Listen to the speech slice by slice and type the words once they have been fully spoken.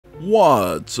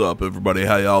What's up, everybody?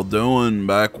 How y'all doing?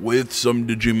 Back with some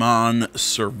Digimon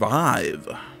Survive.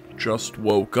 Just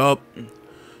woke up.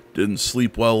 Didn't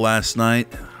sleep well last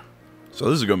night. So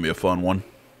this is going to be a fun one.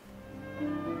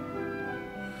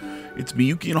 It's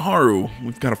Miyuki and Haru.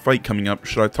 We've got a fight coming up.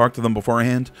 Should I talk to them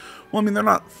beforehand? Well, I mean, they're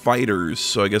not fighters,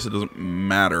 so I guess it doesn't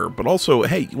matter. But also,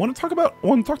 hey, you want to talk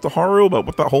to Haru about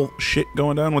what that whole shit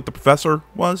going down with the professor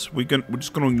was? We're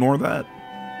just going to ignore that.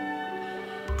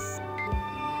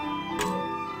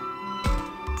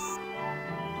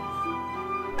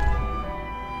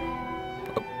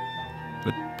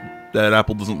 That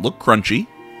apple doesn't look crunchy.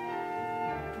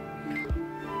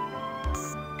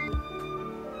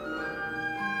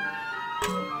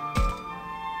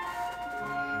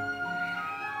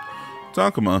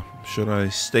 Takuma, should I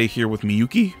stay here with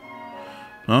Miyuki?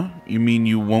 Huh? You mean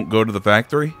you won't go to the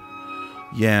factory?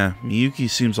 Yeah, Miyuki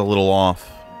seems a little off.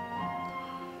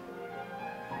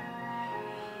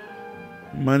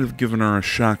 Might have given her a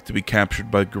shock to be captured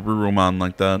by Garurumon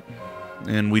like that.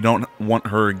 And we don't want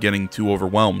her getting too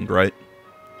overwhelmed, right?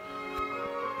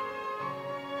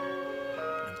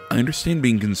 I understand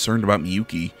being concerned about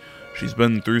Miyuki. She's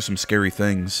been through some scary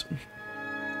things.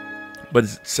 But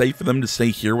is it safe for them to stay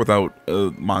here without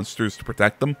monsters to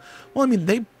protect them? Well, I mean,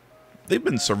 they've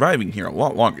been surviving here a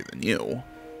lot longer than you.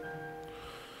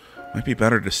 Might be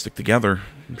better to stick together.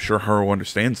 I'm sure Haru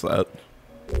understands that.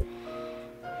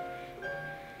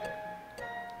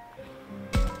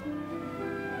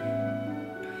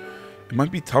 It might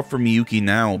be tough for Miyuki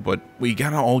now, but we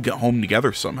gotta all get home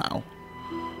together somehow.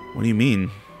 What do you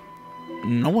mean?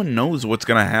 No one knows what's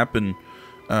gonna happen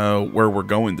where we're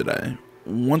going today.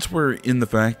 Once we're in the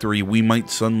factory, we might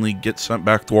suddenly get sent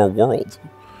back to our world.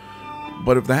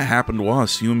 But if that happened to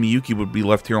us, you and Miyuki would be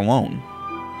left here alone.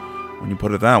 When you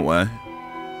put it that way.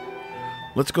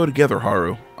 Let's go together,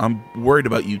 Haru. I'm worried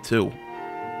about you too.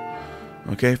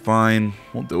 Okay, fine.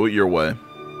 We'll do it your way.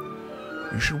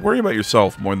 You should worry about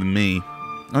yourself more than me.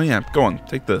 Oh yeah, go on,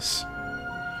 take this.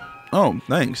 Oh,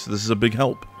 thanks. This is a big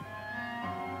help.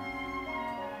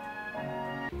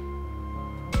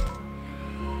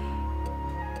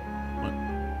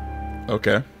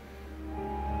 Okay.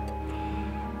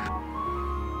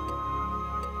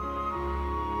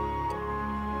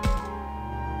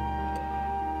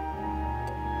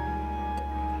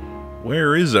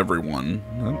 Where is everyone?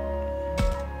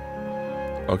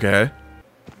 Okay.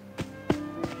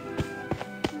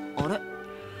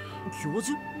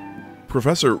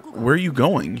 Professor, where are you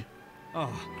going?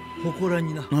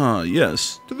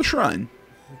 Yes, to the shrine.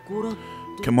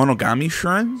 Kemonogami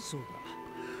Shrine?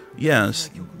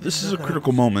 Yes, this is a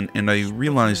critical moment, and I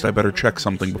realized I better check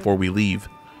something before we leave.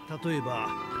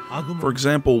 For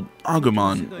example,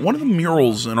 Agumon, one of the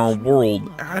murals in our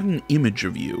world had an image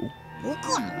of you.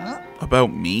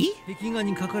 About me?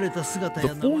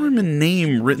 The form and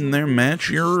name written there match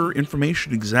your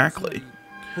information exactly.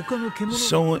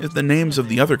 So, if the names of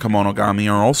the other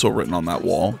Kemonogami are also written on that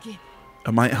wall,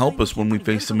 it might help us when we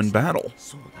face them in battle.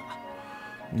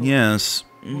 Yes,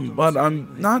 but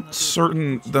I'm not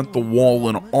certain that the wall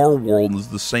in our world is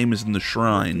the same as in the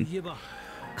shrine.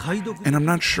 And I'm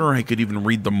not sure I could even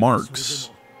read the marks.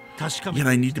 Yet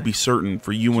I need to be certain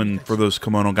for you and for those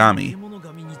Kemonogami.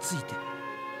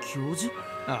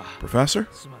 Professor?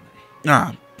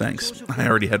 Ah, thanks. I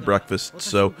already had breakfast,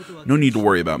 so no need to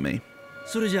worry about me.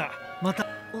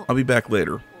 I'll be back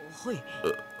later.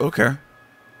 Okay.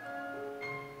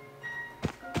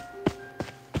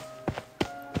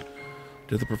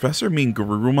 Did the professor mean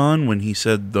Garurumon when he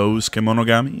said those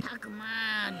Kemonogami?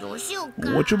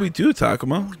 What should we do,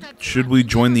 Takuma? Should we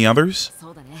join the others?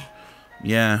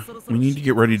 Yeah, we need to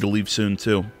get ready to leave soon,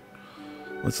 too.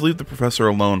 Let's leave the professor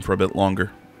alone for a bit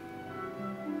longer.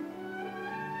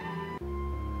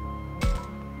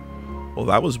 Well,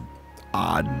 that was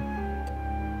odd.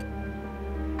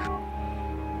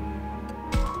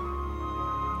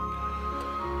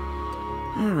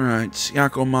 Alright,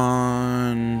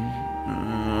 Yakomon.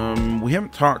 We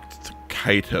haven't talked to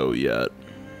Kaito yet.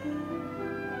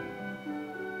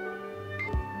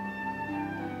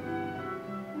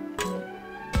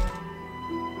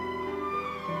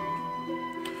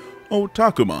 Oh,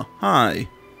 Takuma, hi.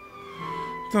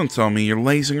 Don't tell me you're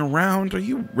lazing around. Are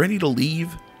you ready to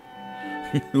leave?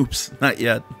 Oops, not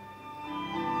yet.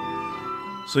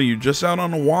 So you're just out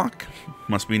on a walk?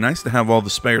 Must be nice to have all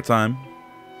the spare time.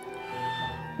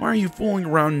 Why are you fooling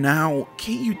around now?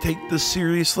 Can't you take this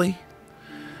seriously?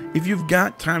 If you've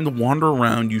got time to wander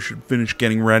around, you should finish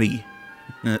getting ready.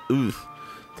 Oof,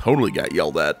 totally got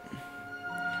yelled at.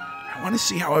 I want to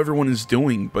see how everyone is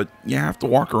doing, but you have to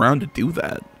walk around to do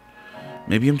that.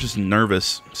 Maybe I'm just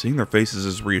nervous. Seeing their faces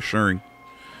is reassuring.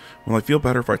 Will I feel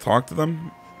better if I talk to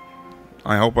them?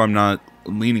 I hope I'm not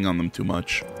leaning on them too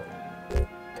much.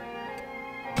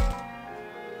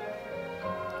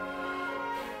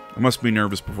 I must be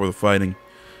nervous before the fighting.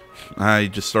 I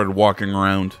just started walking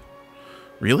around.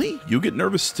 Really? You get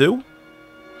nervous too?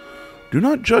 Do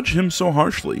not judge him so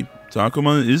harshly.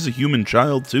 Takuma is a human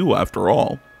child too, after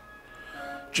all.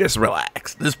 Just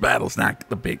relax. This battle's not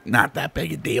that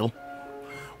big a deal.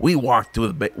 We walk to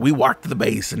the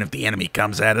base, and if the enemy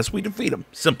comes at us, we defeat him.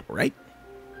 Simple, right?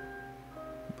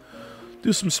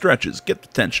 Do some stretches. Get the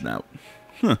tension out.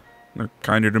 Huh. They're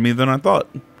kinder to me than I thought.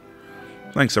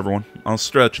 Thanks, everyone. I'll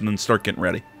stretch and then start getting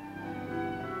ready.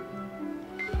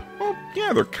 Well,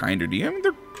 yeah, they're kinder to you. I mean,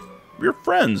 you're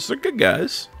friends. They're good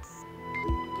guys.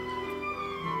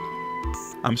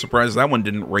 I'm surprised that one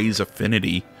didn't raise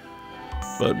affinity.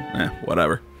 But,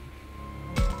 whatever.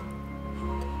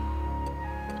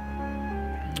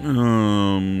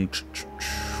 Trying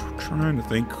to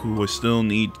think who I still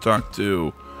need to talk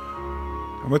to.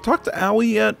 Have I talked to Aoi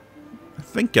yet? I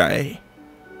think I'm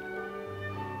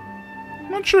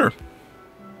not sure.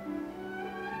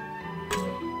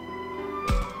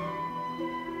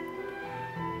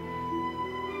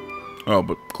 Oh,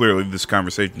 but clearly this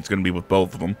conversation's going to be with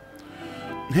both of them.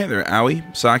 Hey there, Aoi.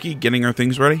 Saki, getting our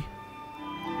things ready?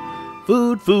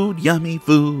 Food, food, yummy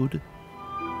food.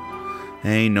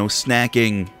 Hey, no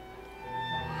snacking.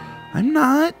 I'm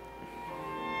not.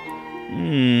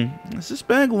 Is this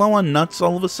bag low on nuts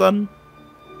all of a sudden?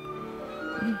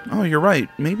 Oh, you're right.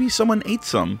 Maybe someone ate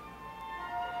some.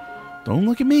 Don't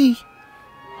look at me.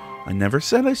 I never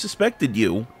said I suspected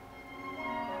you.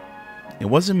 It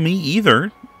wasn't me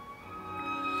either.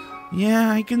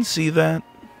 Yeah, I can see that.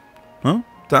 Huh?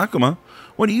 Takuma,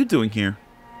 what are you doing here?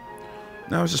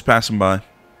 I was just passing by.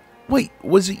 Wait,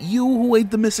 was it you who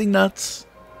ate the missing nuts?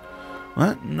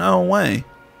 What? No way.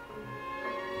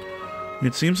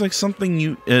 It seems like something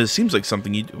you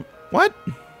do. What?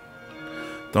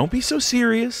 Don't be so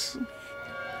serious.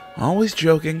 Always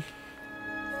joking.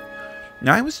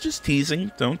 I was just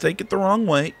teasing. Don't take it the wrong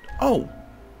way. Oh.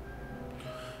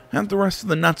 Have the rest of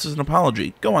the nuts as an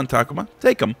apology. Go on, Takuma.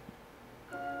 Take them.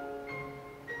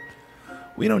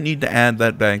 We don't need to add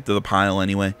that bag to the pile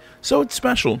anyway. So it's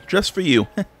special, just for you.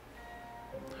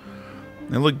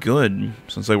 They look good.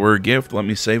 Since they were a gift, let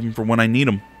me save them for when I need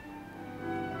them.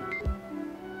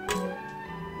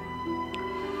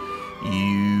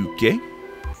 Okay.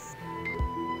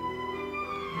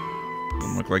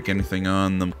 Doesn't look like anything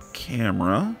on the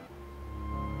camera.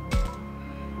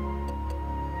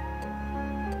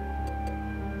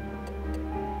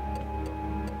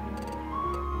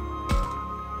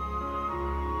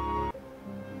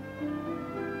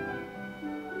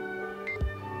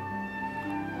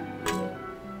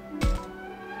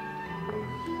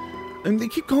 And they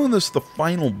keep calling this the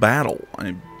final battle.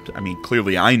 I mean,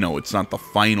 clearly I know it's not the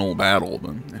final battle,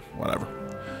 but whatever.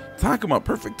 Takuma,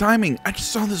 perfect timing. I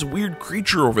just saw this weird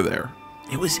creature over there.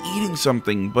 It was eating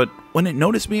something, but when it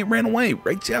noticed me, it ran away.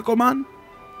 Right, Syakomon?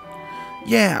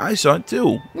 Yeah, I saw it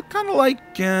too. Looked kind of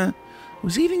like, it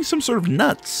was eating some sort of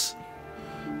nuts.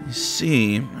 You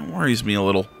see, it worries me a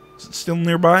little. Is it still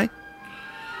nearby?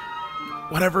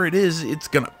 Whatever it is, it's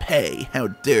gonna pay. How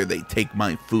dare they take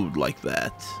my food like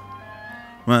that?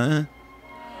 What?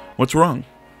 What's wrong?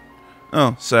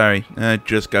 Oh, sorry. I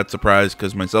just got surprised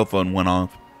because my cell phone went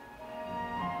off.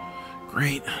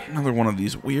 Great. Another one of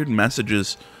these weird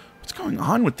messages. What's going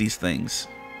on with these things?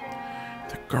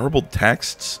 They're garbled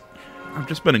texts. I've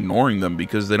just been ignoring them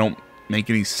because they don't make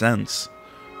any sense.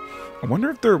 I wonder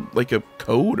if they're like a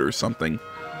code or something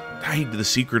tied to the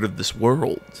secret of this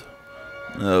world.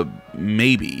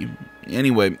 Maybe.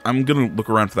 Anyway, I'm gonna look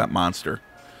around for that monster.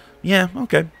 Yeah,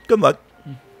 okay. Good luck.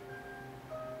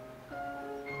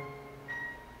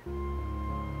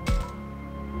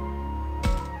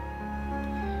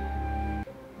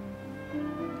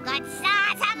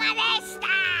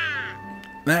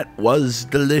 That was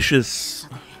delicious.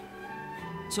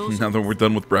 Now that we're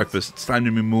done with breakfast, it's time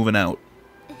to be moving out.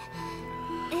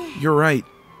 You're right.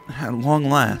 At long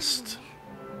last.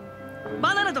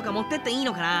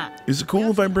 Is it cool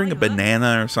if I bring a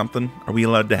banana or something? Are we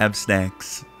allowed to have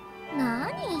snacks?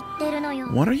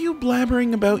 What are you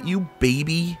blabbering about, you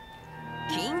baby?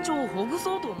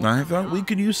 I thought we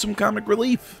could use some comic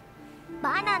relief.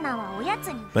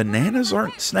 Bananas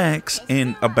aren't snacks,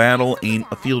 and a battle ain't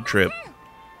a field trip.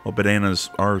 Well, bananas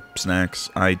are snacks.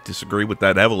 I disagree with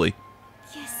that heavily.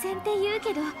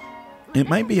 It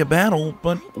might be a battle,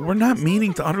 but we're not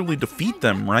meaning to utterly defeat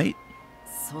them, right?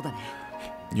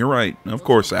 You're right. Of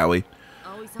course, Aoi.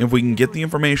 If we can get the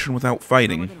information without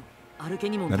fighting,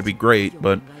 that'd be great,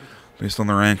 but Based on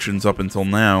their actions up until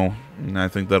now, I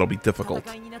think that'll be difficult.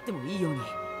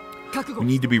 We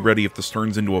need to be ready if this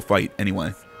turns into a fight,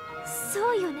 anyway.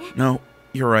 No,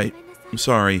 you're right. I'm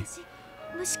sorry.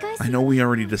 I know we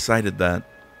already decided that.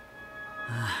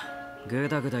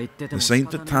 This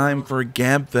ain't the time for a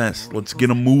gab fest. Let's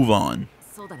get a move on.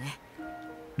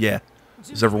 Yeah.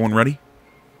 Is everyone ready?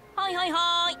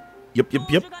 Yep.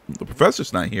 The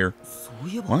professor's not here.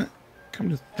 What? Come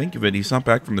to think of it, he's not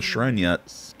back from the shrine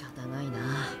yet.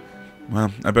 Well,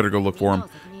 I better go look for him.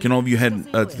 Can all of you head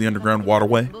to the underground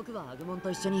waterway?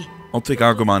 I'll take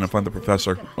Agumon and find the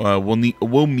professor.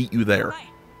 We'll meet you there.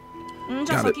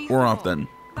 Got it. We're off then.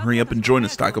 Hurry up and join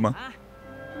us, Takuma.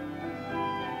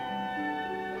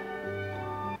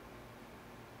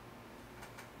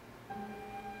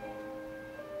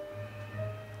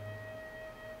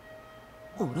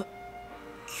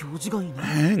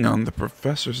 Hang on, the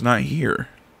professor's not here.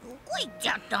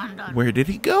 Where did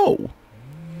he go?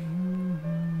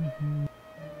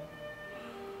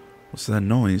 What's that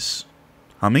noise?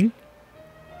 Humming?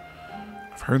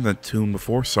 I've heard that tune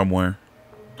before somewhere.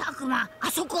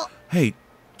 Hey,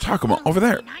 Takuma, over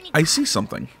there. I see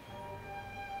something.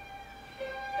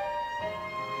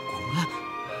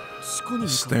 The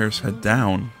stairs head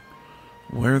down.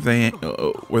 Were they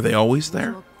always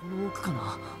there?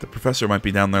 The professor might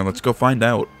be down there. Let's go find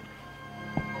out.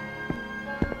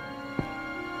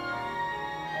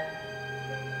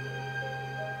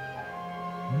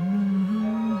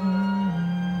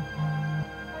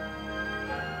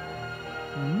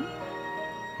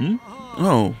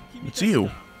 Oh, it's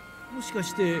you.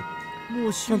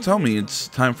 Don't tell me it's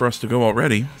time for us to go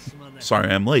already. Sorry,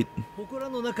 I'm late.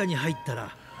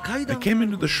 I came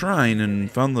into the shrine and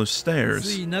found those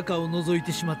stairs.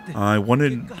 I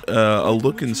wanted a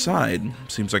look inside.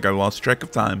 Seems like I lost track of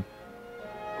time.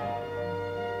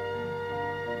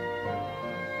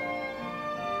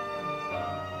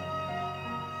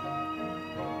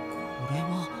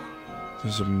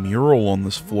 There's a mural on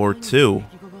this floor too.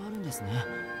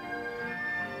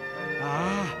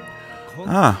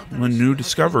 Ah, a new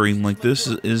discovery like this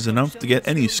is enough to get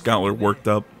any scholar worked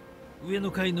up. It's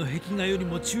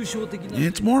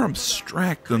more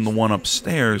abstract than the one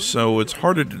upstairs, so it's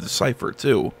harder to decipher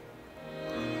too.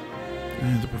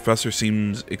 The professor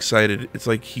seems excited. It's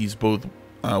like he's both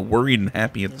worried and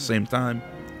happy at the same time.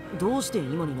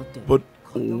 But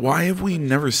why have we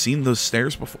never seen those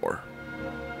stairs before?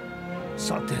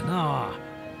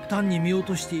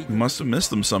 We must have missed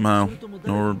them somehow.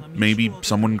 Or maybe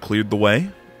someone cleared the way?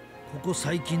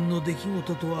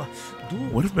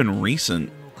 Would have been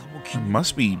recent. There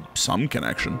must be some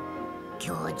connection.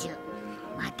 Don't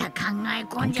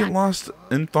get lost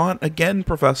in thought again,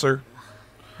 Professor.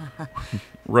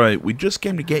 Right, we just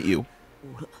came to get you.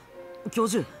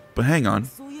 But hang on.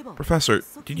 Professor,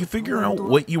 did you figure out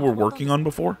what you were working on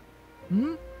before?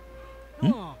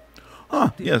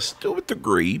 Ah, yes, to a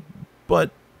degree,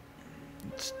 but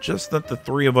it's just that the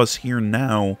three of us here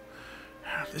now,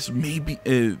 this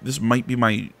might be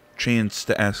my chance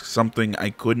to ask something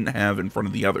I couldn't have in front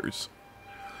of the others.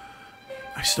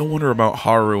 I still wonder about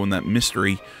Haru and that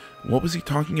mystery. What was he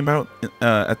talking about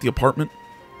at the apartment?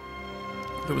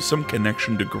 There was some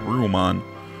connection to Garurumon.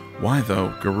 Why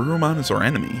though? Garurumon is our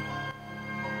enemy.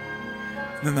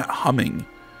 And then that humming.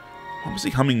 Why was he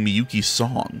humming Miyuki's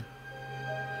song?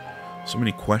 So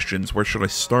many questions. Where should I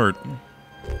start?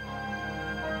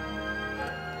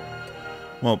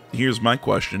 Well, here's my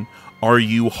question. Are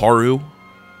you Haru?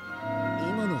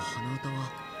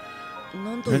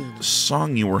 That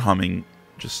song you were humming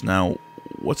just now,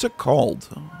 what's it called?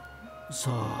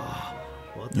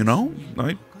 You know,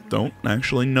 I don't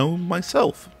actually know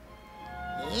myself.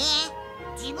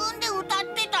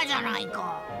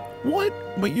 What?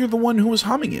 But you're the one who was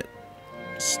humming it.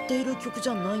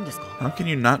 How can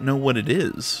you not know what it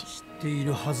is?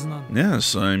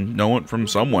 Yes, I know it from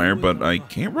somewhere, but I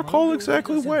can't recall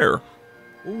exactly where.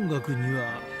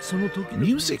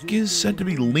 Music is said to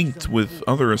be linked with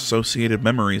other associated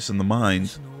memories in the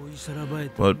mind,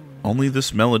 but only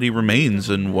this melody remains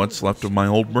in what's left of my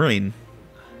old brain.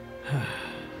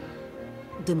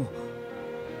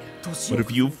 But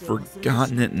if you've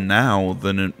forgotten it now,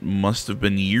 then it must have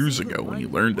been years ago when you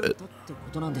learned it.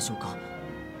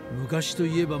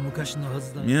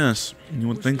 Yes, you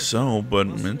would think so, but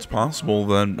it's possible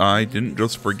that I didn't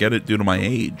just forget it due to my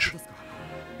age.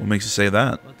 What makes you say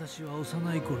that?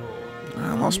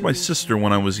 I lost my sister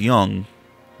when I was young.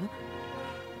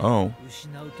 Oh.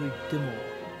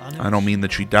 I don't mean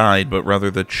that she died, but rather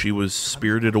that she was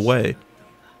spirited away.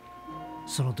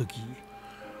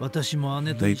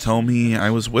 They tell me I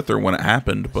was with her when it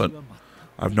happened, but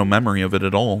I have no memory of it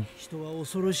at all.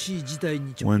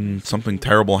 When something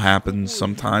terrible happens,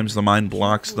 sometimes the mind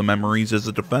blocks the memories as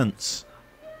a defense.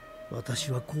 But this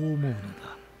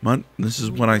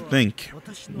is what I think.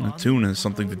 The tune has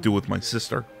something to do with my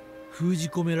sister. And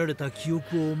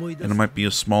it might be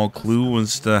a small clue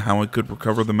as to how I could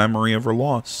recover the memory of her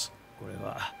loss.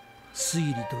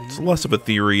 It's less of a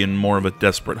theory and more of a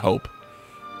desperate hope.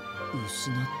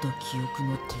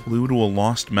 Clue to a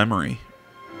lost memory.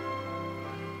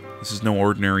 This is no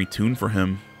ordinary tune for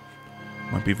him.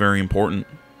 Might be very important.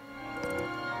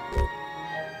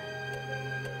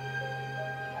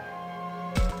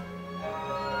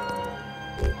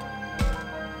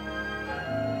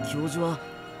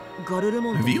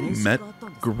 Have you met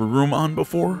Garurumon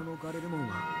before?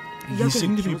 He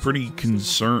seemed to be pretty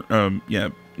concerned.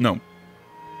 No.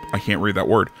 I can't read that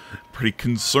word. Pretty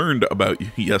concerned about you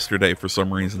yesterday for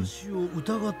some reason.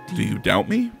 Do you doubt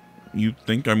me? You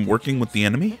think I'm working with the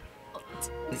enemy?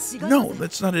 No,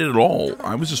 that's not it at all.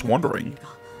 I was just wondering.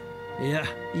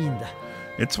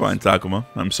 It's fine, Takuma.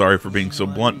 I'm sorry for being so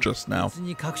blunt just now.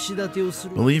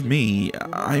 Believe me,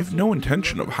 I have no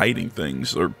intention of hiding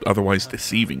things or otherwise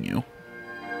deceiving you.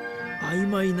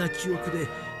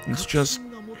 It's just,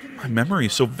 my memory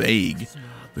is so vague.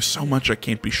 There's so much I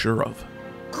can't be sure of.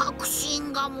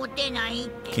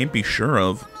 Can't be sure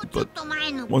of, but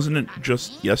wasn't it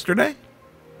just yesterday?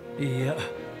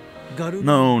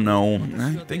 No.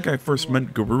 I think I first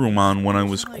met Garurumon when I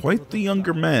was quite the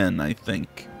younger man, I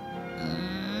think.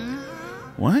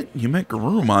 What? You met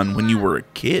Garurumon when you were a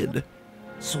kid?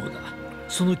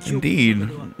 Indeed,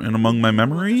 and among my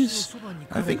memories,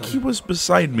 I think he was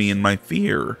beside me in my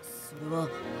fear.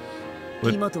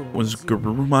 But was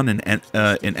Garurumon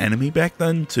an enemy back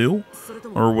then, too?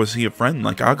 Or was he a friend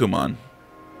like Agumon?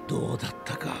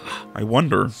 I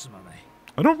wonder.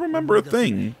 I don't remember a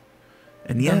thing.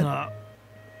 And yet...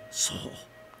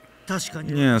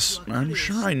 Yes, I'm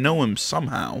sure I know him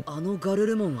somehow.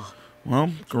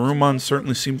 Well, Garurumon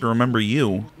certainly seemed to remember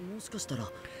you.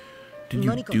 Did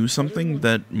you do something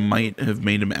that might have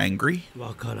made him angry?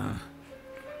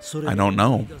 I don't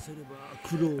know.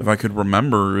 If I could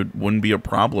remember, it wouldn't be a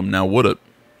problem now, would it?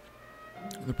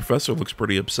 The professor looks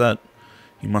pretty upset.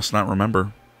 He must not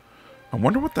remember. I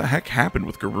wonder what the heck happened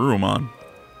with Garurumon.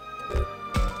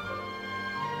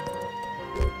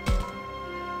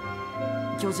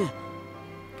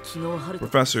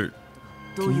 Professor,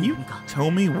 can you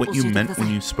tell me what you meant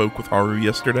when you spoke with Haru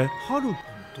yesterday?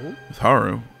 With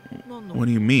Haru? What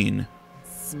do you mean?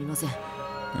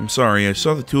 I'm sorry, I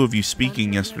saw the two of you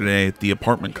speaking yesterday at the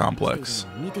apartment complex.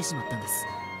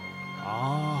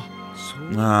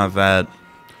 That.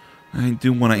 I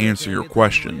do want to answer your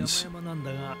questions.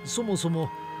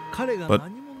 But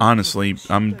honestly,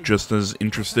 I'm just as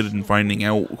interested in finding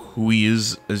out who he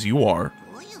is as you are.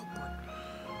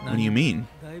 What do you mean?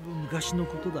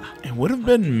 It would have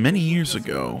been many years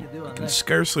ago. I can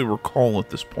scarcely recall at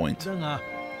this point.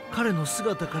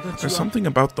 There's something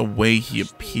about the way he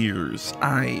appears.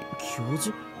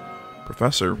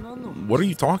 Professor, what are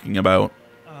you talking about?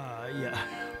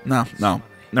 No,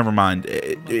 never mind.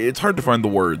 It's hard to find the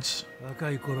words.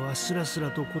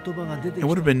 It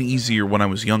would have been easier when I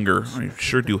was younger. I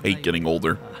sure do hate getting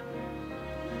older.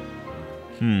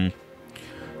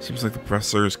 Seems like the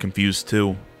professor is confused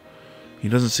too. He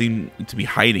doesn't seem to be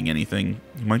hiding anything.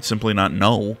 He might simply not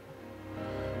know.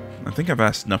 I think I've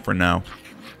asked enough for now.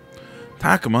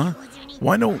 Takuma,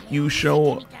 why don't you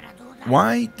show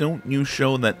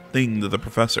that thing to the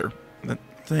professor? That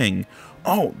thing.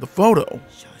 Oh, the photo.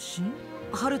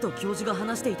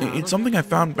 It's something I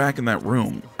found back in that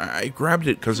room. I grabbed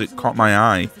it because it caught my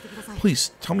eye.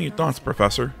 Please, tell me your thoughts,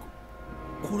 Professor.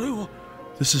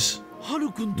 This is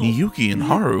Miyuki and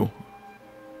Haru.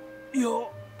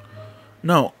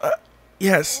 No,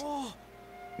 yes.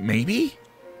 Maybe?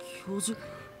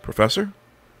 Professor?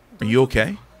 Are you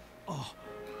okay?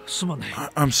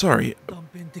 I'm sorry.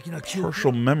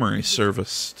 Partial memory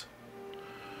serviced.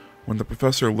 When the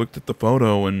professor looked at the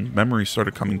photo and memory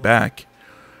started coming back,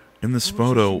 in this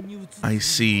photo, I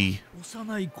see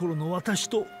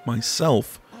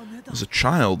myself as a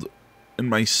child and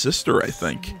my sister, I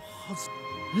think.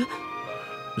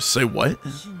 Say what?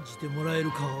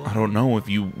 I don't know if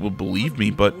you will believe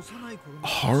me, but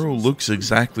Haru looks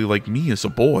exactly like me as a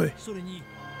boy.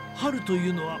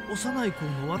 And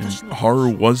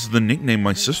Haru was the nickname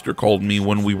my sister called me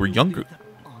when we were younger.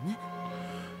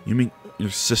 You mean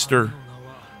your sister?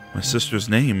 My sister's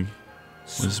name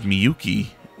was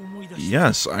Miyuki.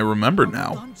 Yes, I remember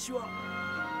now.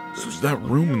 That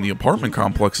room in the apartment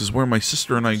complex is where my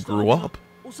sister and I grew up.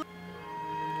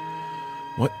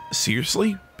 What?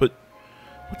 Seriously? But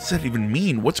What does that even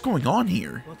mean? What's going on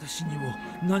here?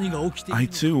 I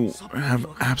too have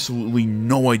absolutely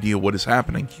no idea what is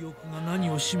happening.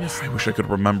 I wish I could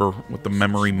remember what the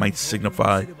memory might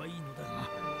signify.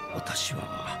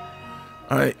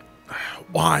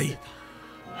 Why?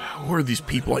 Who are these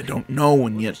people I don't know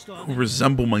and yet who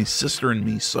resemble my sister and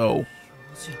me so?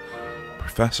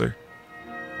 Professor.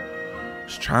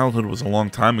 His childhood was a long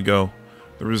time ago.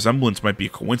 The resemblance might be a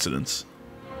coincidence.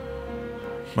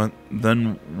 But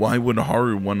then why would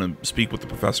Haru want to speak with the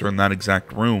professor in that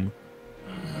exact room?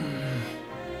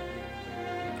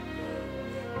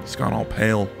 He's gone all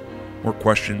pale. More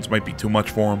questions might be too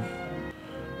much for him.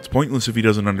 It's pointless if he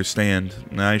doesn't understand.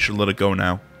 I should let it go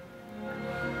now.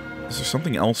 Is there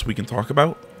something else we can talk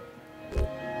about?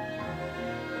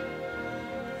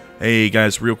 Hey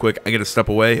guys, real quick, I gotta step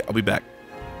away. I'll be back.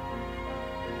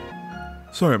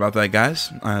 Sorry about that,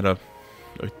 guys. I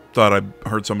thought I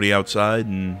heard somebody outside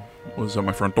and was at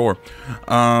my front door.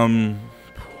 Yeah,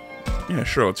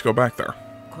 sure, let's go back there.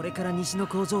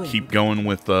 Keep going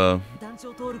with that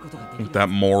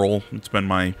moral. It's been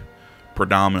my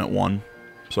predominant one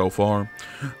so far.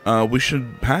 We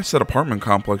should pass that apartment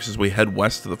complex as we head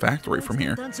west to the factory from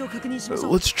here.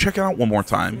 Let's check it out one more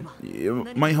time.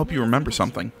 It might help you remember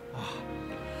something.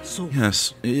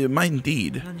 Yes, it might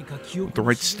indeed. With the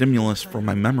right stimulus for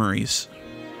my memories.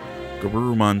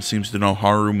 Garurumon seems to know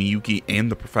Haru, Miyuki,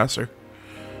 and the professor.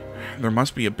 There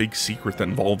must be a big secret that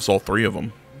involves all three of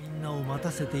them.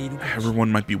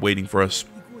 Everyone might be waiting for us.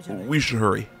 We should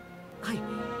hurry.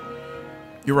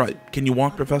 You're right. Can you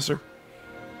walk, Professor?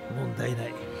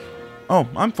 Oh,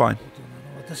 I'm fine.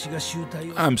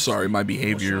 I'm sorry, my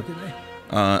behavior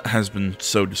has been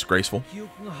so disgraceful.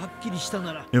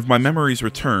 If my memories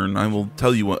return, I will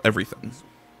tell you everything.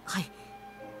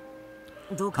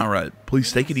 Alright, please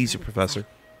take it easy, Professor.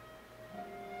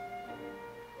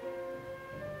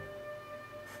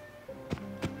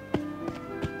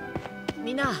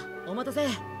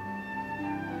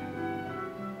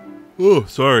 Oh,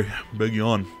 sorry. Beg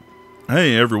yawn.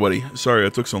 Hey, everybody. Sorry I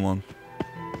took so long.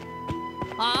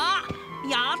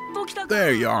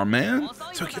 There you are, man.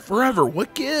 Took you forever.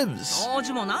 What gives?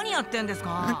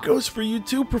 That goes for you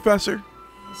too, Professor.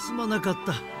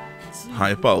 I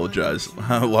apologize.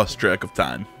 I lost track of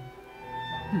time.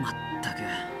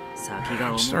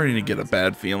 I'm starting to get a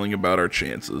bad feeling about our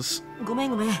chances.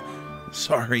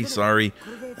 Sorry.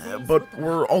 But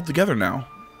we're all together now.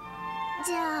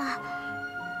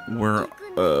 We're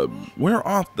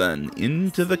off then,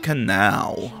 into the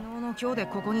canal. It's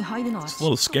a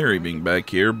little scary being back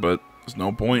here, but there's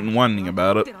no point in whining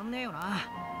about it. Are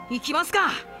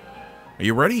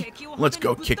you ready? Let's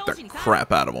go kick the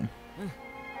crap out of them.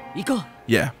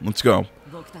 Yeah, let's go.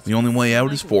 The only way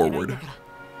out is forward.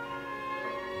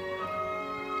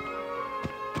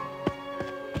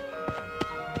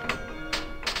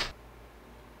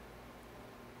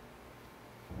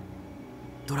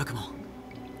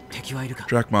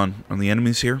 Drachmon, are the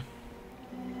enemies here?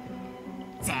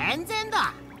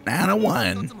 Not a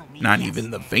one. Not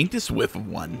even the faintest whiff of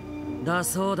one.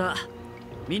 That's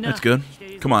good.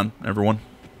 Come on, everyone.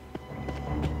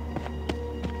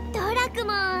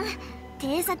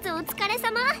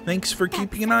 Thanks for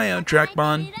keeping an eye out,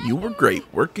 Drachmon. You were great,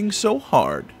 working so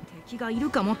hard. We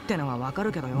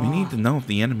need to know if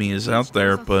the enemy is out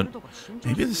there, but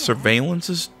maybe the surveillance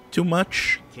is too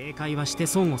much.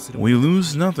 We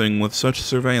lose nothing with such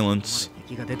surveillance,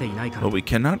 but we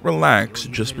cannot relax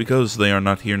just because they are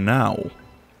not here now.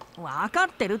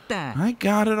 I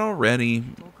got it already,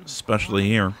 especially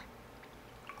here.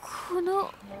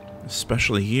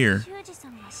 Especially here.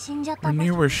 Or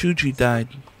near where Shuji died.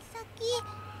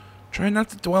 Try not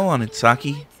to dwell on it,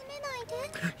 Saki.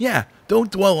 Yeah,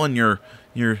 don't dwell on your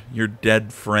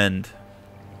dead friend.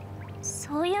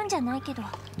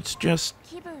 It's just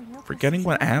forgetting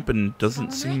what happened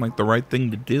doesn't seem like the right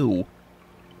thing to do.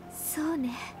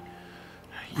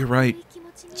 You're right.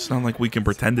 It's not like we can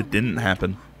pretend it didn't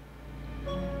happen.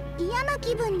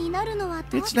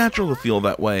 It's natural to feel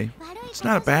that way. It's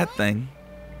not a bad thing.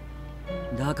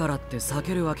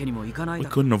 We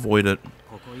couldn't avoid it.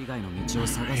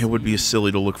 It would be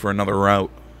silly to look for another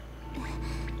route.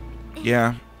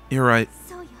 Yeah, you're right.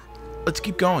 Let's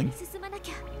keep going.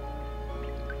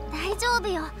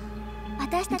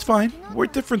 It's fine. We're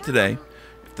different today.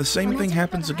 If the same thing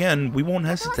happens again, we won't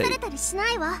hesitate.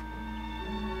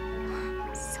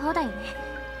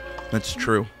 That's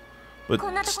true.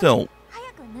 But still,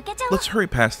 let's hurry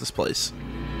past this place.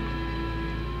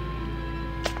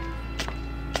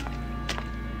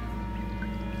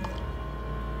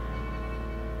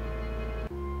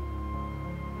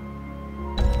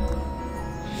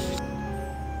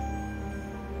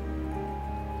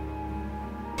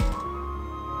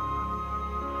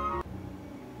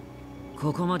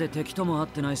 I've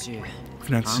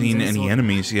not seen any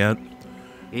enemies yet.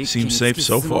 Seems safe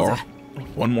so far.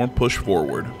 One more push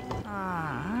forward.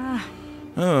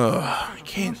 I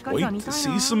can't wait to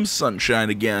see some sunshine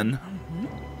again.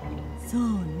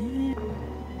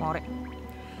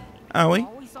 Aoi,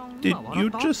 did you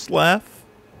just laugh?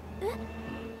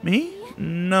 Me?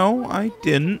 No, I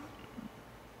didn't.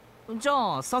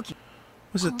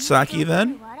 Was it Saki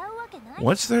then?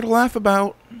 What's there to laugh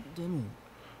about?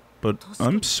 But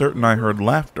I'm certain I heard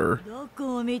laughter.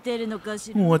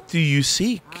 What do you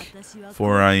seek?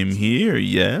 For I am here,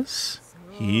 yes?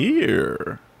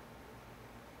 Here.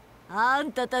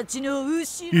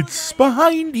 It's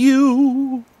behind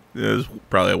you! Yeah,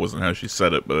 probably wasn't how she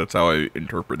said it, but that's how I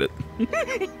interpret it.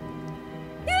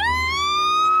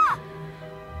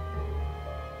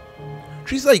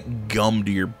 She's like gum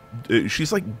to your...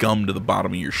 she's like gum to the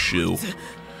bottom of your shoe.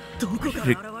 Where did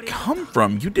it come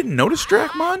from? You didn't notice,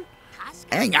 Dracmon?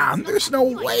 Hang on, there's no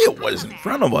way it was in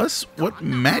front of us. What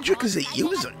magic is it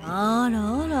using?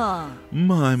 My.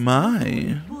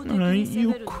 Aren't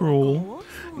you cruel?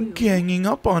 Ganging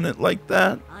up on it like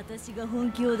that.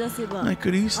 I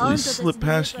could easily slip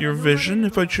past your vision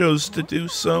if I chose to do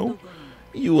so.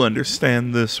 You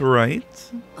understand this,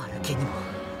 right?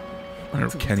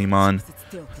 Kenimon,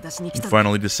 you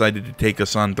finally decided to take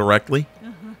us on directly?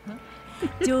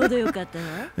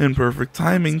 In perfect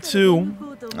timing,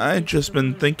 too. I had just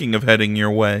been thinking of heading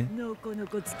your way.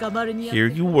 Here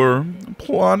you were,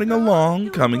 plodding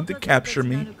along, coming to capture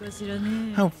me.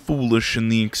 How foolish in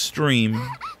the extreme.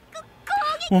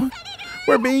 What?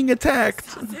 We're being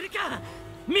attacked.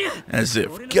 As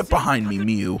if. Get behind me,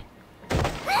 Miu.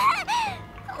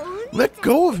 Let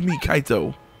go of me,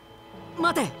 Kaito.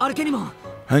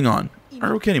 Hang on.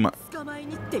 Arukenimon.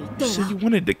 You said you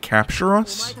wanted to capture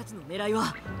us?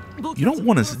 You don't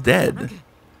want us dead.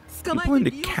 You plan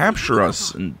to capture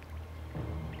us and...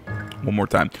 One more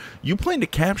time. You plan to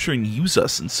capture and use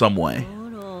us in some way.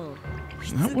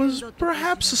 That was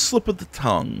perhaps a slip of the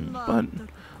tongue, but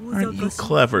aren't you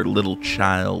clever, little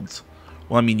child?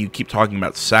 Well, I mean, you keep talking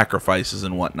about sacrifices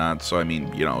and whatnot, so I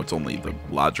mean, you know, it's only the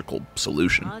logical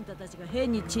solution.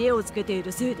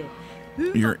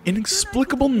 Your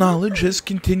inexplicable knowledge has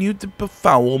continued to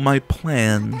befoul my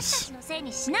plans.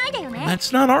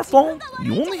 That's not our fault.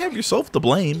 You only have yourself to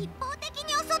blame.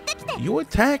 You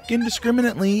attack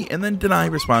indiscriminately and then deny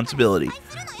responsibility.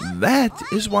 That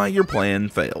is why your plan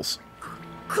fails.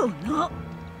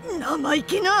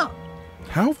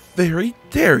 How very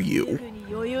dare you?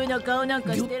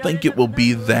 You think it will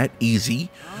be that easy?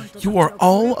 You are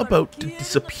all about to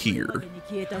disappear.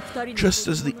 Just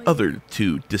as the other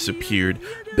two disappeared,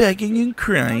 begging and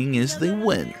crying as they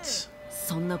went.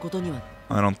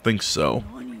 I don't think so.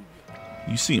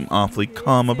 You seem awfully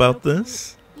calm about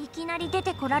this.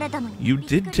 You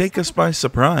did take us by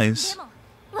surprise.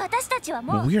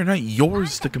 We are not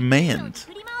yours to command.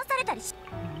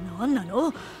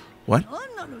 What?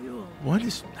 What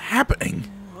is happening?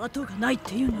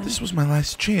 This was my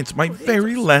last chance. My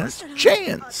very last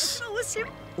chance.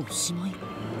 My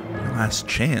last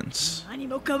chance.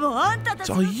 It's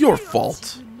all your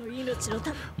fault.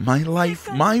 My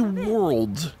life, my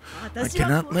world. I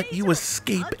cannot let you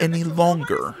escape any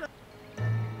longer.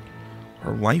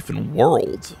 Our life and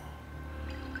world.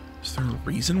 Is there a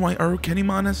reason why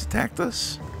Arukenimon has attacked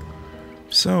us?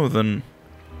 So then,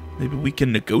 maybe we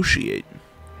can negotiate.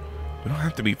 We don't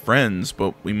have to be friends,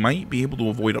 but we might be able to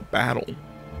avoid a battle.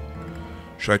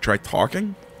 Should I try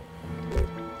talking?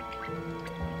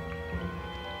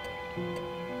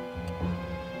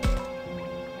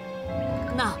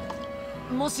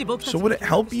 So would it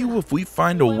help you if we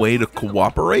find a way to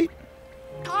cooperate?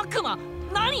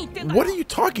 What are you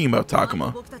talking about,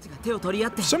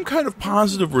 Takuma? Some kind of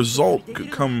positive result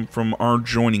could come from our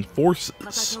joining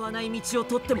forces.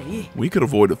 We could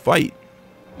avoid a fight.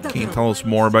 Can you tell us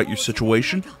more about your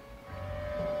situation?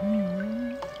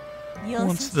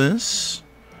 What's this?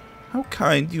 How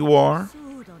kind you are.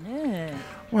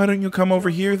 Why don't you come over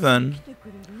here then?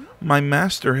 My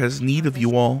master has need of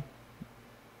you all.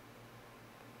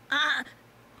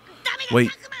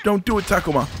 Wait, don't do it,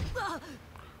 Takuma.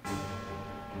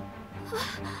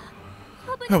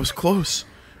 That was close.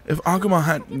 If Aguma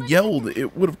hadn't yelled,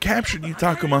 it would have captured you,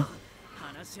 Takuma.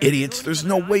 Idiots, there's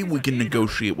no way we can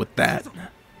negotiate with that.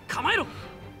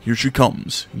 Here she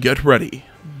comes. Get ready.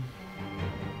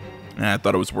 I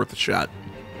thought it was worth a shot.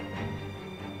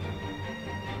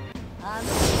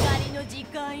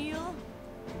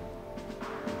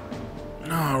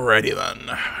 Alrighty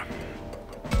then.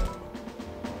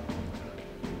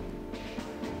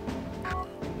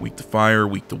 Weak to fire,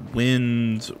 weak to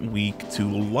wind, weak to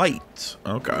light.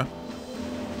 Okay.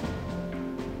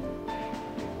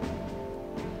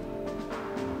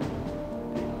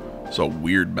 It's a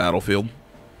weird battlefield.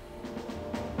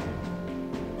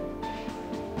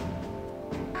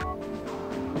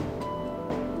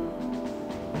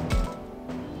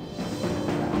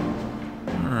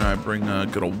 Alright, bring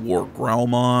good old War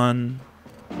Growlmon.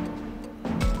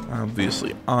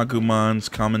 Obviously, Agumon's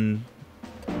coming.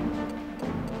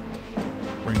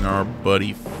 Bring our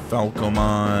buddy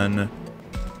Falcomon.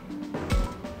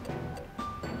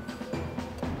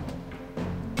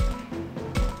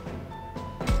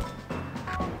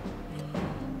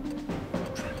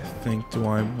 Do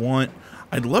I want...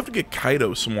 I'd love to get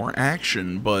Kaido some more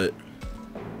action, but...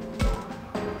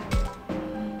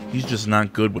 he's just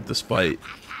not good with this fight.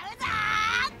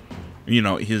 You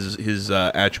know, his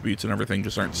attributes and everything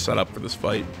just aren't set up for this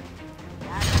fight.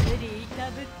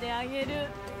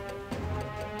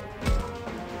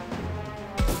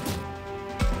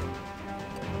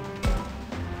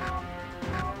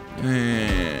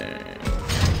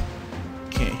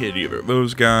 Can't hit either of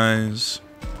those guys.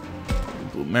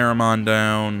 Blue Marimon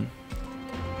down.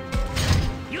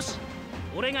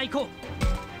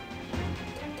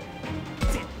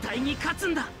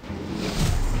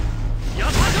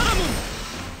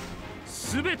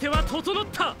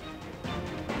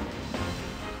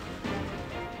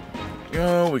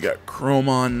 Oh, we got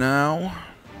Chromon now.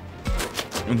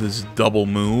 With this double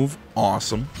move.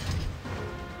 Awesome.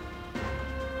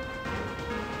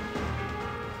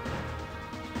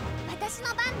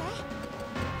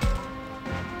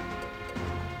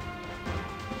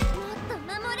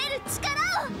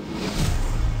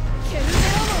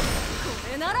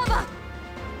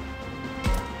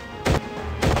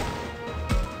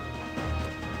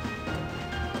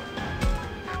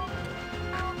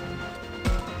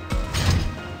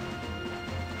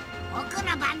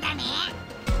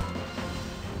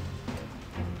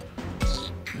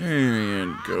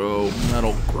 And go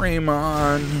Metal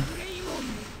Greymon.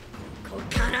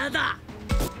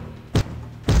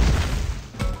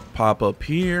 Pop up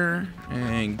here,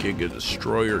 and Giga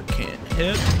Destroyer can't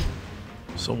hit,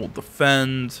 so we'll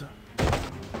defend.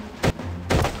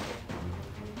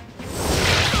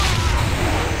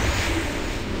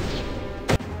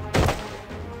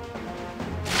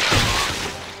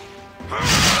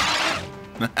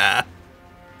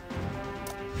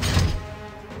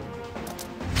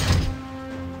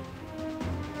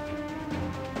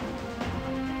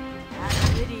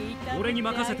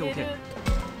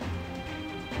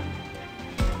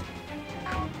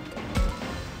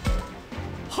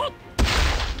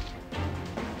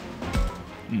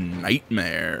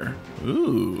 Nightmare.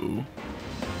 Ooh.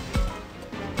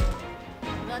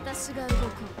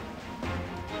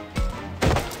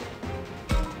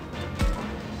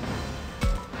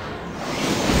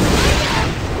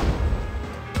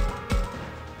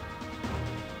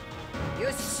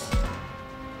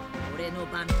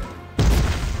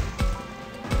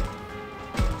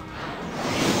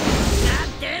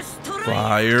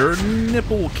 Fire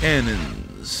nipple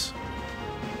cannons.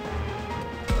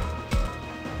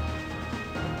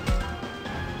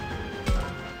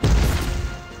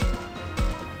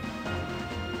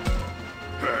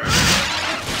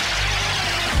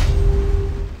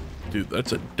 Dude,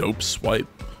 that's a dope swipe.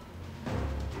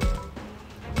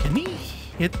 Can he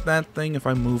hit that thing if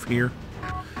I move here?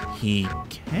 He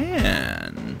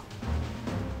can.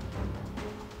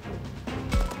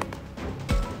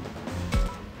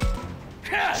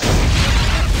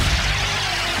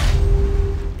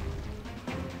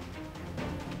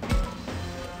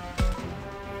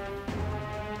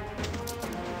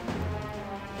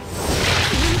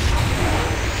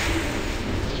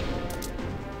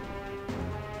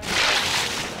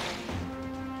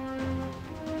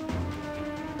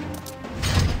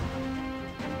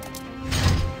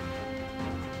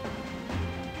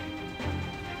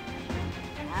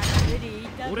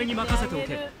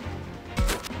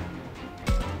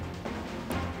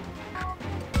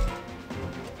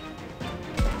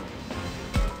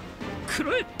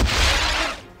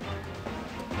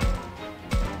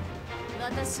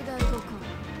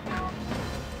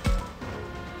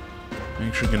 I'm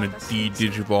actually gonna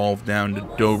de-digivolve down to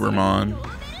Dobermon.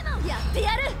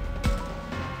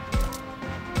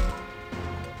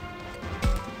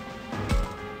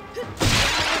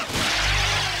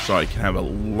 So I can have a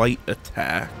light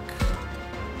attack.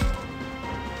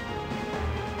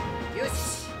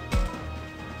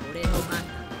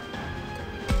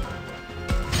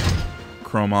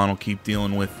 Chromon will keep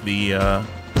dealing with the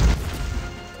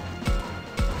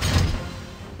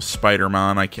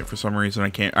Spider-Mon. I can't, for some reason, I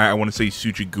can't. I want to say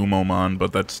Tsuchigumomon,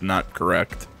 but that's not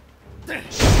correct.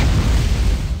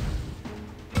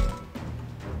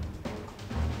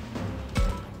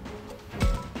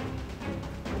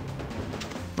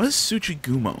 What is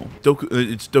Tsuchigumo?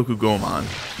 It's Dokugomon.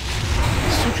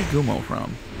 Where's Tsuchigumo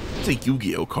from? It's a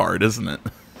Yu-Gi-Oh card, isn't it?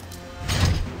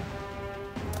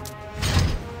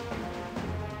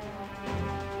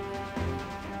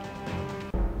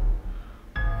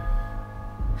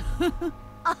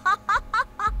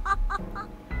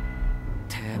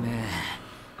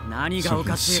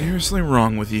 Something seriously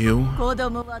wrong with you.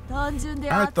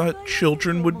 I thought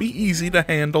children would be easy to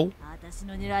handle.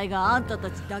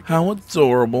 How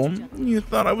adorable. You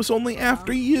thought I was only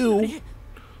after you.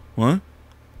 What?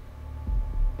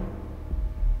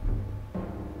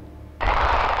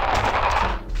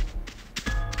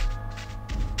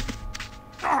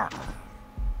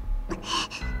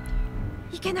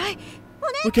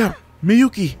 Look out,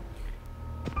 Miyuki!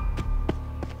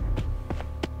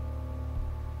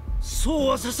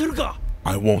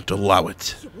 I won't allow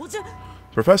it.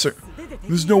 Professor,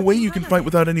 there's no way you can fight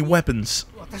without any weapons.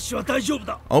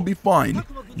 I'll be fine.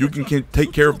 You can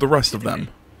take care of the rest of them.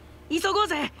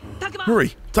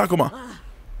 Hurry, Takuma!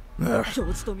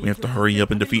 We have to hurry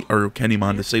up and defeat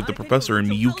Arukenimon to save the professor and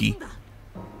Miyuki.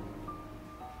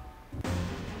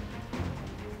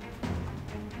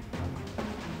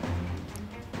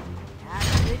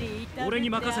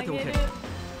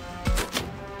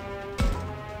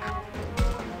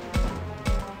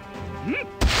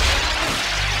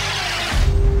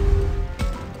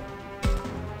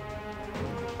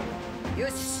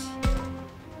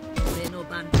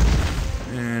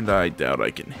 And I doubt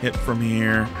I can hit from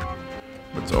here,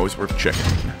 but it's always worth checking.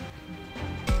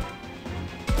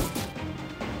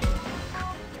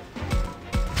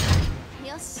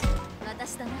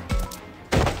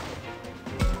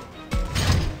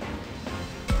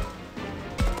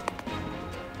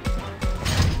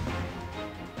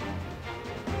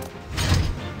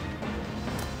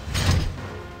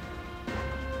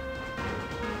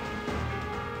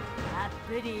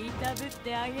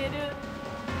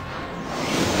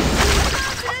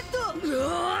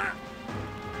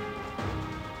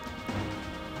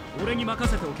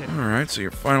 Alright, so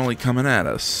you're finally coming at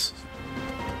us.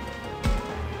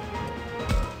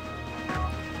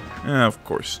 Of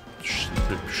course,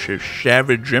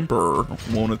 Savage Emperor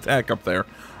won't attack up there.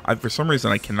 For some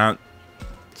reason, I cannot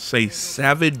say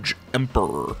Savage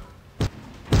Emperor.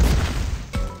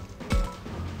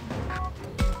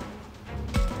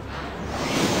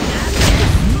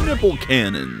 Nipple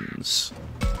cannons.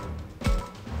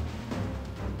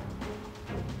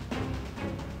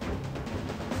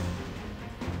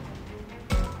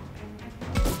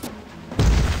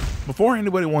 Before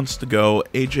anybody wants to go,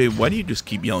 AJ, why do you just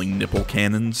keep yelling nipple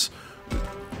cannons?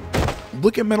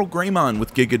 Look at Metal Greymon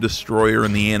with Giga Destroyer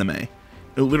in the anime.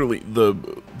 Literally, the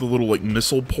little like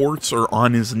missile ports are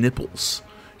on his nipples.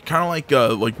 Kind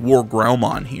of like War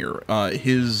Graumon here.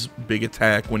 His big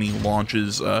attack when he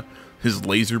launches his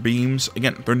laser beams,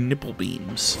 again, they're nipple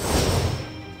beams.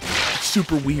 It's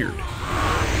super weird.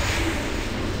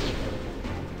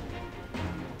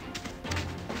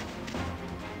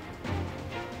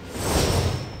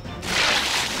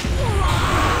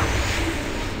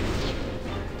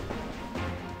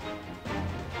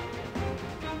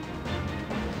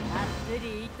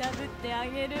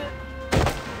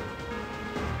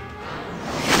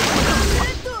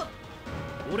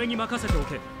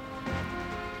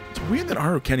 It's weird that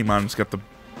Arukenimon's got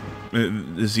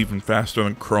is even faster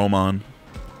than Chromon.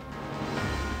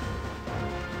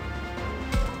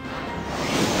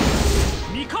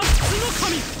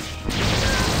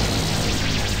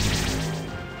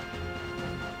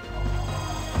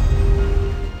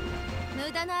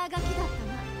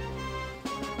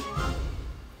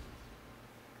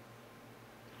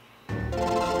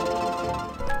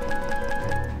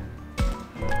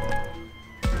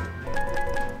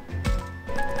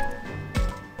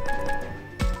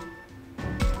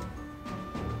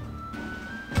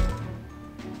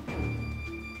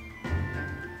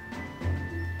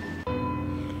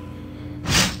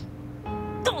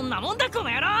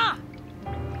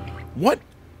 What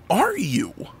are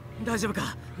you?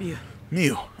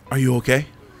 Miu, are you okay?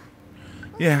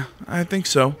 Yeah, I think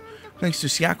so. Thanks to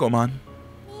Syakomon.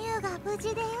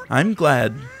 I'm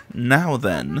glad. Now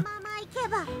then.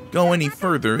 Go any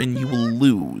further and you will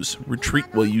lose. Retreat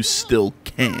while you still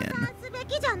can.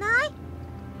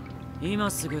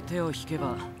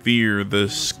 Fear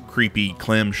this creepy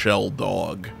clamshell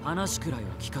dog.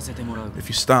 If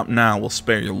you stop now, we'll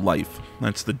spare your life.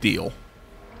 That's the deal.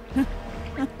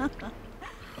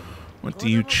 What do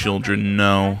you children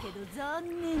know?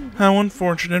 How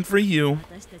unfortunate for you.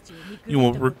 You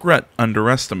will regret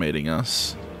underestimating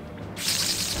us.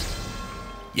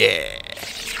 Yeah.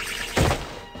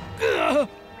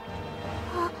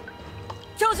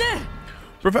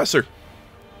 Professor!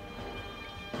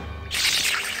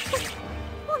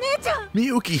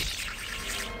 Miyuki!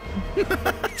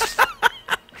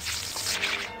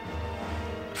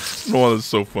 Oh, that's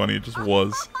so funny, it just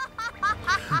was.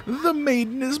 The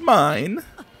maiden is mine!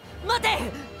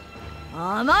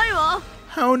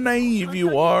 How naive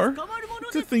you are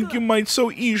to think you might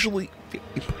so easily...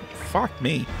 Fuck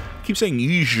me. I keep saying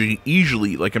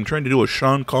easily, like I'm trying to do a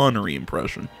Sean Connery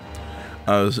impression.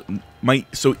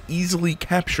 Might so easily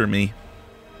capture me.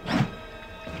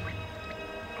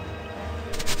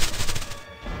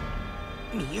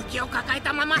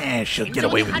 She'll get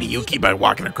away with Miyuki by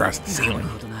walking across the ceiling.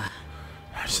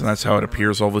 So that's how it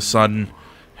appears all of a sudden.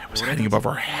 It was hiding above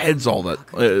our heads all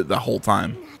the whole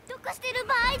time.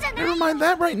 Never mind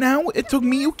that right now. It took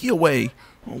Miyuki away.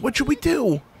 What should we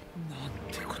do?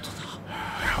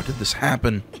 How did this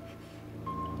happen?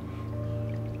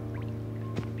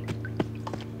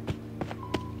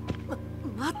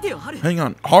 Hang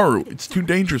on, Haru, it's too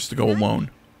dangerous to go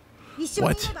alone.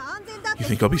 What? You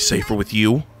think I'll be safer with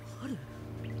you?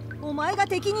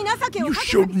 You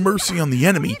showed mercy on the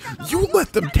enemy. You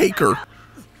let them take her.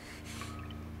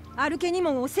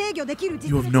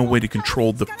 You have no way to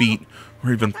control defeat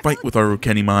or even fight with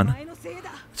Arukenimon.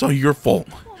 It's all your fault.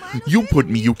 You put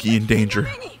Miyuki in danger.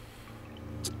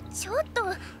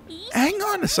 Hang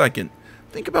on a second.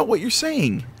 Think about what you're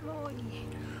saying.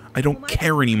 I don't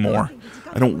care anymore.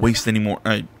 I don't waste any more.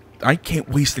 I can't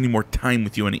waste any more time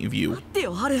with you, any of you.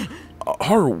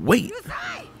 Haru, wait.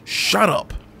 Shut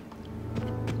up.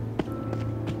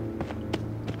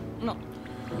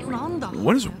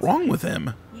 What is wrong with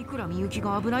him? I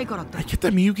get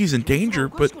that Miyuki's in danger,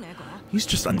 but he's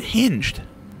just unhinged.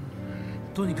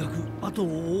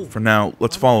 For now,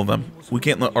 let's follow them. We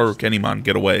can't let Arukenimon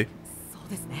get away.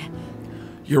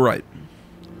 You're right.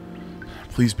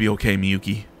 Please be okay,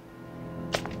 Miyuki.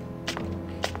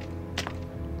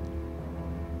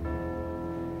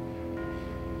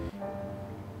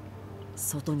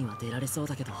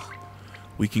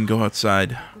 We can go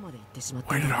outside.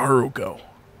 Where did Haru go?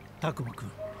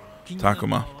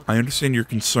 Takuma, I understand your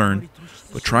concern,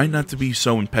 but try not to be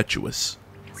so impetuous.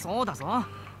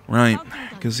 Right,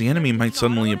 because the enemy might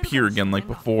suddenly appear again like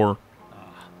before.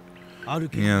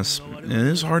 Yes, it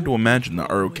is hard to imagine that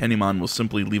Arukenimon will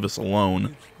simply leave us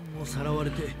alone.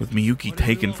 With Miyuki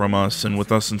taken from us and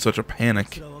with us in such a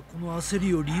panic,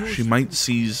 she might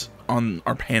seize on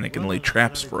our panic and lay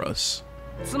traps for us.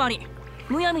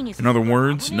 In other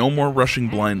words, no more rushing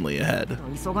blindly ahead.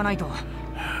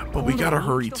 But we gotta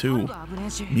hurry too.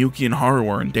 Miyuki and Haru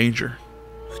are in danger.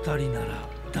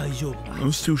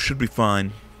 Those two should be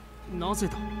fine.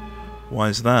 Why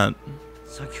is that?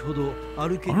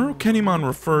 Arukenimon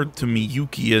referred to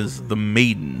Miyuki as the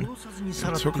maiden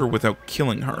and took her without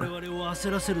killing her.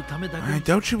 I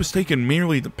doubt she was taken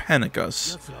merely to panic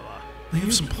us. They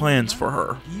have some plans for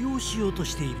her.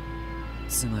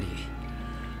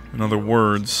 In other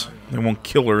words, they won't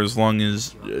kill her as long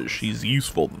as she's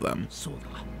useful to them.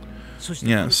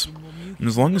 Yes, and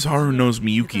as long as Haru knows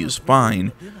Miyuki is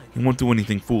fine, he won't do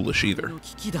anything foolish either.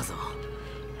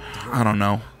 I don't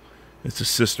know. It's his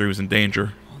sister who's in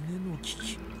danger.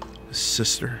 His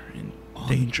sister in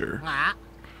danger.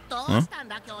 Huh?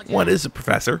 What is it,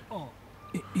 Professor?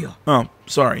 Oh,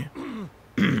 sorry.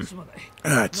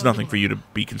 It's nothing for you to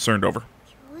be concerned over.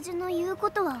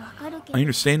 I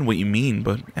understand what you mean,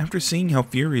 but after seeing how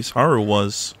furious Haru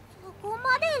was...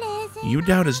 You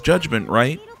doubt his judgment,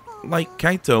 right? Like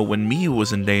Kaito when Miyu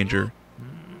was in danger.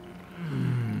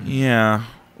 Yeah,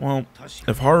 well,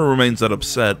 if Haru remains that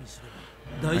upset,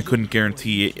 I couldn't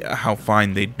guarantee how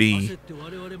fine they'd be.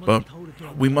 But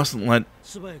we mustn't let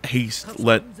haste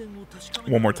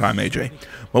one more time, AJ.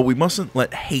 But we mustn't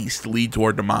let haste lead to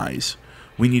our demise.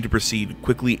 We need to proceed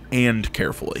quickly and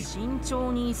carefully.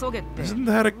 Isn't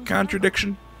that a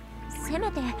contradiction?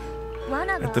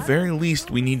 At the very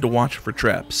least, we need to watch for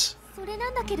traps.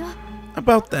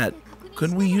 About that,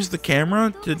 couldn't we use the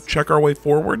camera to check our way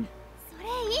forward?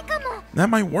 That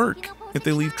might work. If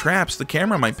they leave traps, the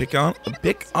camera might pick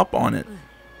up on it.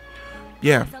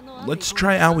 Yeah, let's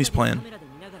try Aoi's plan.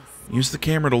 Use the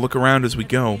camera to look around as we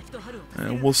go.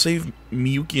 We'll save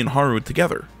Miyuki and Haru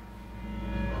together.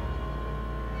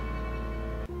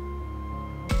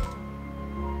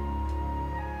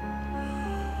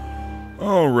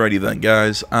 Alrighty then,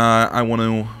 guys. I want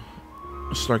to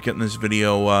start getting this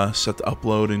video set to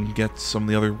upload and get some of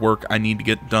the other work I need to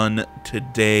get done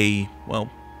today.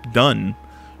 Well, done,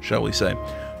 shall we say.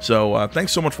 So,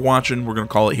 thanks so much for watching. We're going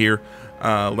to call it here.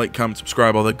 Like, comment,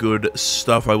 subscribe, all that good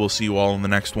stuff. I will see you all in the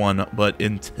next one. But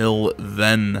until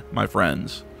then, my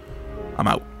friends, I'm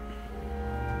out.